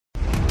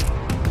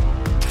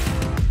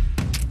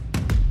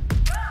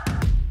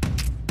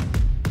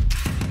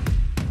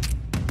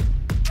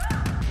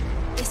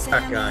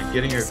back on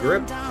Getting a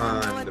Grip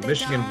on the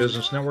Michigan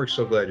Business Network.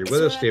 So glad you're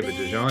with us. David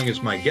DeJonge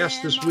is my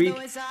guest this week.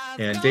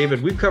 And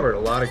David, we've covered a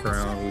lot of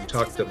ground. We've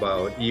talked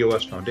about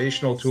EOS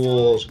foundational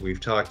tools. We've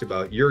talked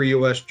about your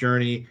EOS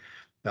journey,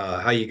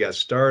 how you got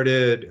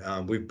started.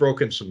 We've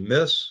broken some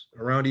myths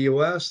around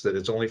EOS, that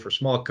it's only for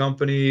small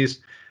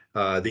companies,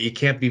 that you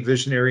can't be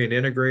visionary and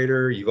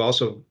integrator. You've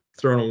also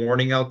thrown a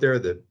warning out there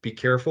that be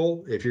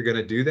careful if you're going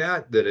to do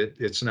that, that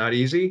it's not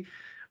easy.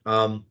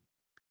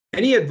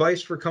 Any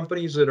advice for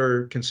companies that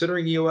are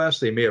considering EOS?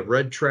 They may have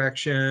read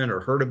traction or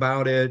heard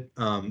about it.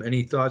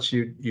 Any thoughts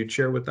you'd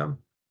share with them?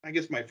 I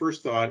guess my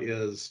first thought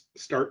is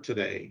start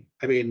today.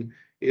 I mean,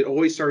 it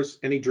always starts,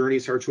 any journey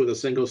starts with a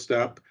single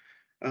step.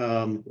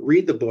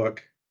 Read the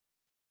book,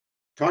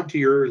 talk to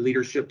your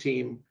leadership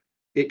team.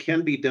 It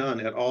can be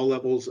done at all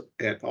levels,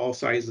 at all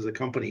sizes of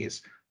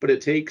companies, but it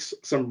takes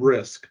some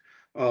risk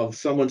of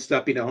someone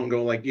stepping out and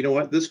going like, you know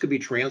what, this could be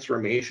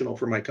transformational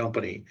for my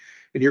company.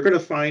 And you're going to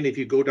find if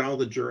you go down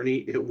the journey,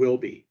 it will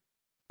be,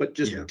 but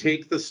just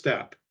take the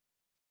step.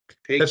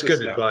 That's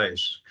good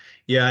advice.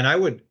 Yeah, and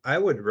I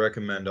would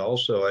recommend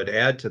also, I'd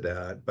add to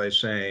that by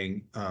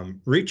saying,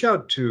 reach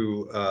out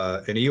to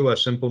an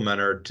EOS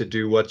implementer to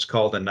do what's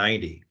called a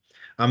 90.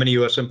 I'm an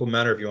EOS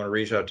implementer. If you want to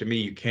reach out to me,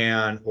 you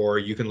can, or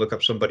you can look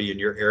up somebody in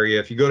your area.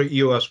 If you go to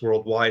EOS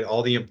Worldwide,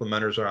 all the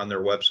implementers are on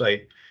their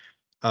website.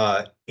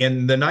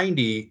 In the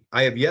 90,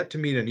 I have yet to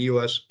meet an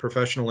EOS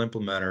professional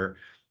implementer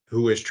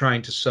who is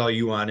trying to sell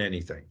you on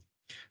anything.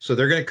 So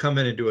they're going to come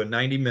in and do a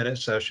 90-minute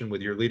session with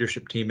your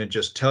leadership team and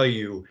just tell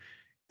you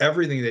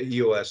everything that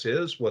EOS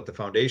is, what the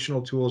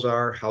foundational tools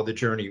are, how the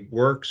journey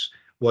works,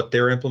 what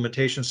their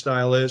implementation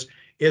style is.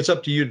 It's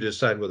up to you to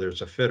decide whether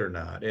it's a fit or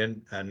not.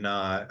 And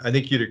I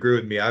think you'd agree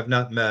with me. I've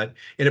not met,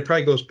 and it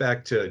probably goes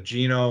back to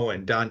Gino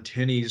and Don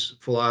Tinney's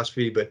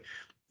philosophy, but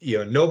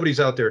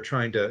nobody's out there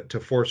trying to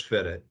force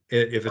fit it.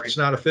 If it's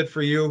not a fit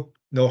for you,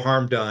 no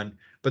harm done,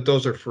 but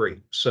those are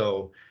free.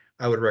 So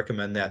I would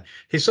recommend that.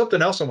 Hey,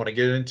 something else I want to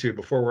get into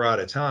before we're out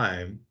of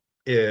time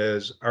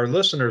is our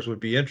listeners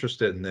would be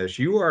interested in this.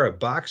 You are a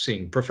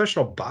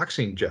professional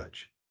boxing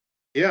judge.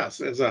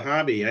 Yes, as a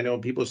hobby. I know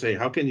people say,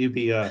 how can you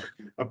be a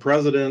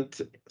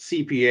president,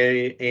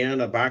 CPA,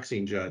 and a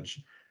boxing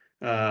judge?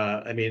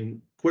 I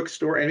mean, quick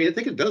story. I mean, I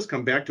think it does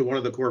come back to one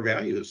of the core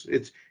values.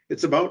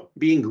 It's about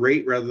being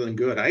great rather than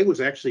good. I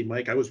was actually,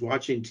 Mike, I was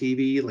watching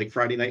TV, like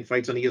Friday night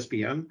fights on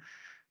ESPN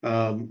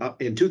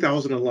in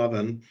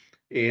 2011,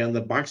 and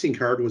the boxing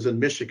card was in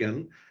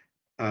Michigan.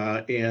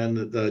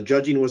 And the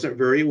judging wasn't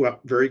very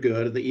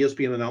good. The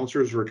ESPN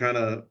announcers were kind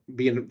of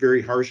being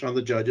very harsh on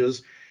the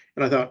judges.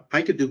 And I thought,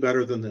 I could do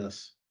better than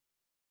this.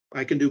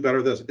 I can do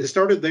better than this. It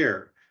started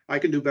there. I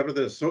can do better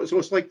than this. So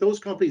it's like those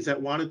companies that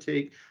want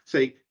to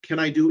say, can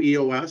I do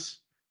EOS?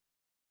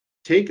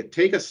 Take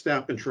a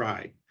step and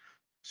try.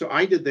 So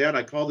I did that.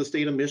 I called the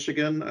state of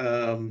Michigan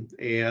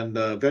and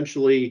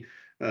eventually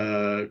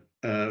got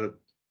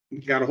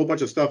a whole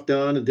bunch of stuff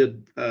done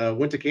and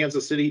went to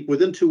Kansas City.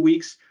 Within 2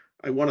 weeks,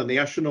 I won a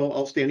National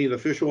Outstanding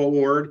Official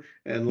Award,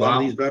 and a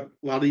lot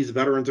of these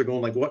veterans are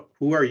going like, "What?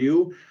 Who are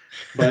you?"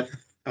 But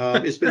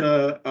it's been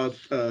a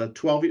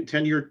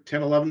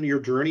 11-year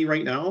journey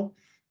right now.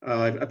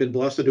 I've been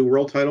blessed to do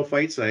world title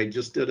fights. I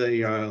just did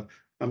a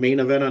main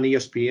event on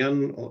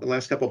ESPN the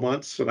last couple of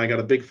months, and I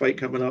got a big fight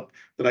coming up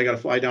that I got to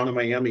fly down to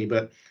Miami.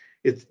 But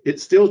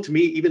it's still, to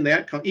me, even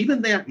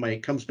that,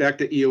 Mike, comes back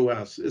to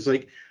EOS. It's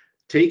like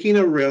taking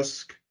a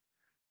risk,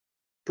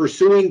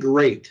 pursuing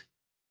great.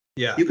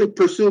 Yeah. You can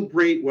pursue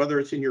great, whether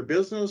it's in your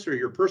business or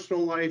your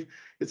personal life.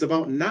 It's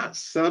about not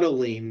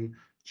settling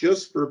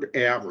just for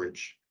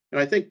average.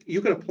 And I think you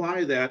can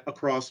apply that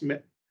across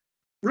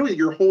really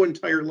your whole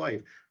entire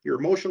life, your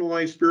emotional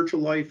life,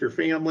 spiritual life, your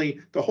family,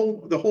 the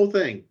whole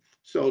thing.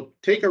 So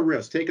take a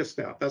risk, take a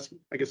step. That's,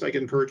 I guess, I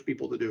can encourage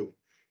people to do.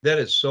 That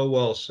is so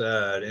well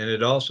said. And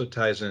it also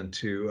ties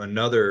into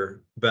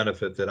another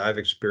benefit that I've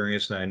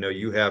experienced, and I know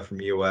you have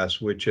from EOS,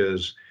 which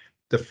is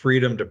the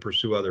freedom to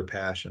pursue other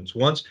passions.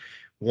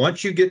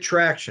 Once you get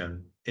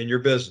traction in your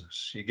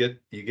business, you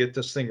get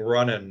this thing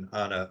running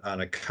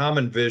on a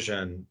common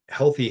vision,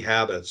 healthy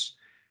habits,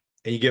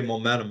 and you get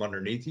momentum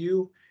underneath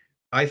you.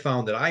 I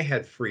found that I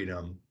had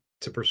freedom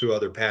to pursue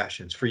other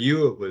passions. For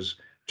you, it was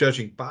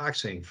judging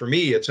boxing. For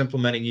me, it's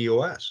implementing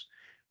EOS.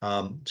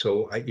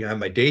 So I have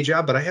my day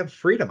job, but I have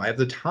freedom. I have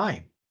the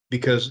time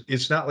because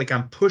it's not like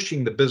I'm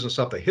pushing the business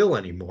up a hill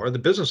anymore. The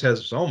business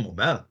has its own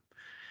momentum,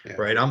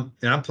 right? I'm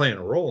playing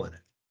a role in it.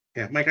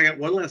 Yeah, Mike, I got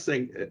one last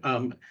thing.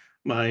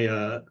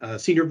 My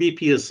senior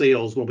VP of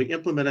sales, when we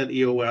implemented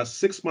EOS,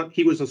 6 months,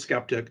 he was a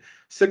skeptic.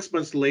 6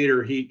 months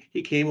later, he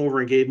came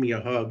over and gave me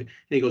a hug. And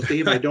he goes,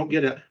 Dave, I don't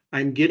get it.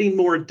 I'm getting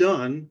more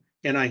done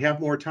and I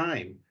have more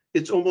time.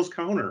 It's almost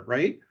counter,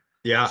 right?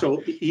 Yeah.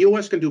 So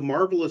EOS can do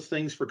marvelous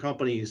things for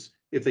companies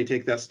if they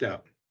take that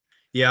step.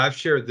 Yeah, I've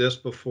shared this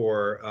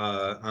before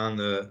on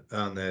the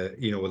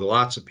with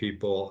lots of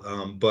people.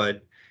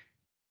 But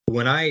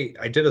when I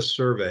did a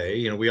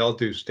survey, we all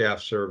do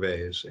staff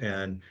surveys,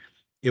 and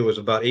it was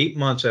about 8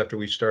 months after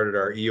we started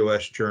our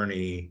EOS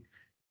journey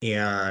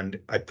And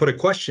I put a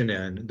question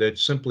in that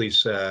simply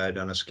said,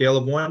 on a scale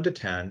of 1 to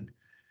 10,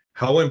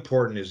 how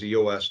important is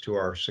EOS to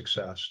our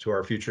success, to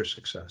our future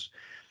success?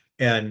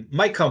 And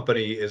my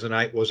company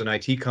was an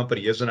IT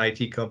company, is an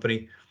IT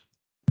company.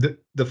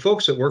 The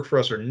folks that work for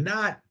us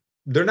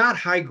they're not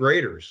high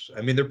graders.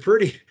 I mean, they're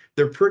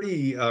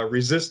pretty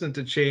resistant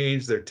to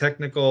change. They're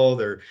technical.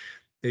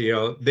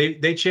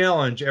 They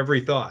challenge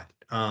every thought.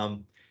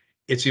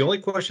 It's the only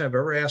question I've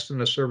ever asked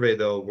in a survey,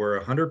 though, where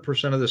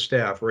 100% of the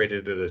staff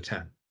rated it a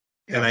 10.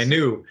 Yes. And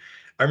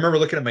I remember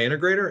looking at my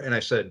integrator and I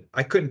said,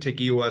 I couldn't take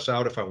EOS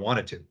out if I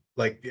wanted to.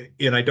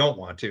 And I don't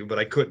want to, but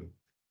I couldn't.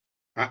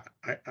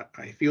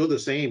 I feel the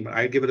same.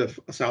 I give it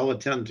a solid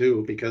 10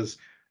 too, because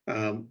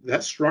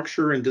that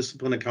structure and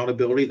discipline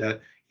accountability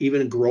that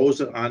even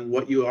grows on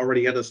what you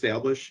already had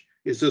established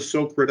is just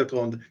so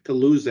critical, and to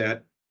lose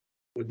that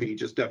would be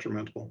just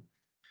detrimental.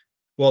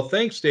 Well,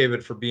 thanks,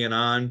 David, for being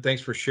on.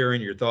 Thanks for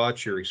sharing your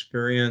thoughts, your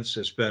experience.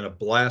 It's been a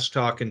blast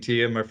talking to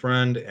you, my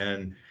friend.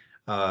 And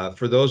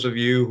for those of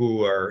you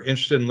who are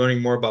interested in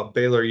learning more about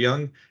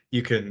Behler-Young,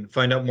 you can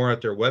find out more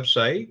at their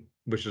website,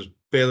 which is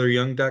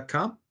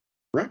Behler-Young.com.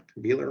 Correct.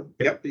 Behler.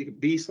 Yep.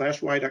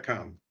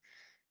 B/Y.com.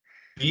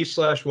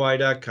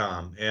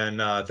 B/Y.com.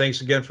 And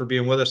thanks again for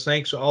being with us.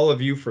 Thanks all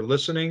of you for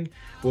listening.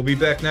 We'll be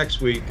back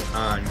next week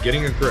on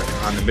Getting a Grip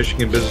on the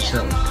Michigan Business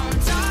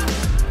Network.